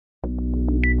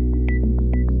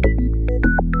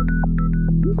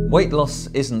Weight loss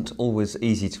isn't always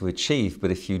easy to achieve, but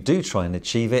if you do try and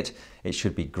achieve it, it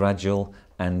should be gradual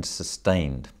and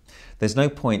sustained. There's no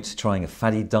point trying a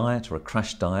faddy diet or a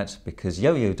crash diet because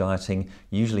yo-yo dieting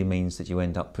usually means that you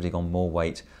end up putting on more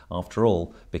weight after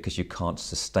all because you can't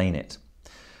sustain it.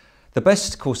 The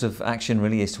best course of action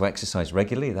really is to exercise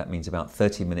regularly. That means about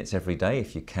 30 minutes every day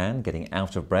if you can, getting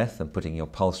out of breath and putting your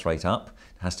pulse rate up.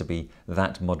 It has to be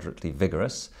that moderately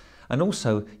vigorous. And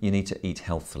also you need to eat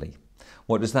healthily.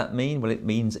 What does that mean? Well, it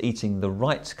means eating the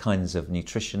right kinds of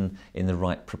nutrition in the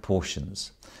right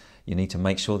proportions. You need to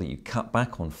make sure that you cut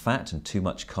back on fat and too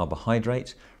much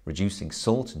carbohydrate, reducing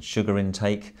salt and sugar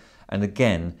intake, and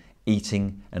again,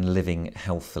 eating and living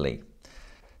healthily.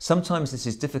 Sometimes this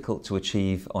is difficult to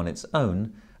achieve on its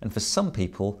own, and for some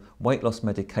people, weight loss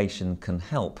medication can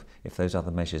help if those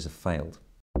other measures have failed.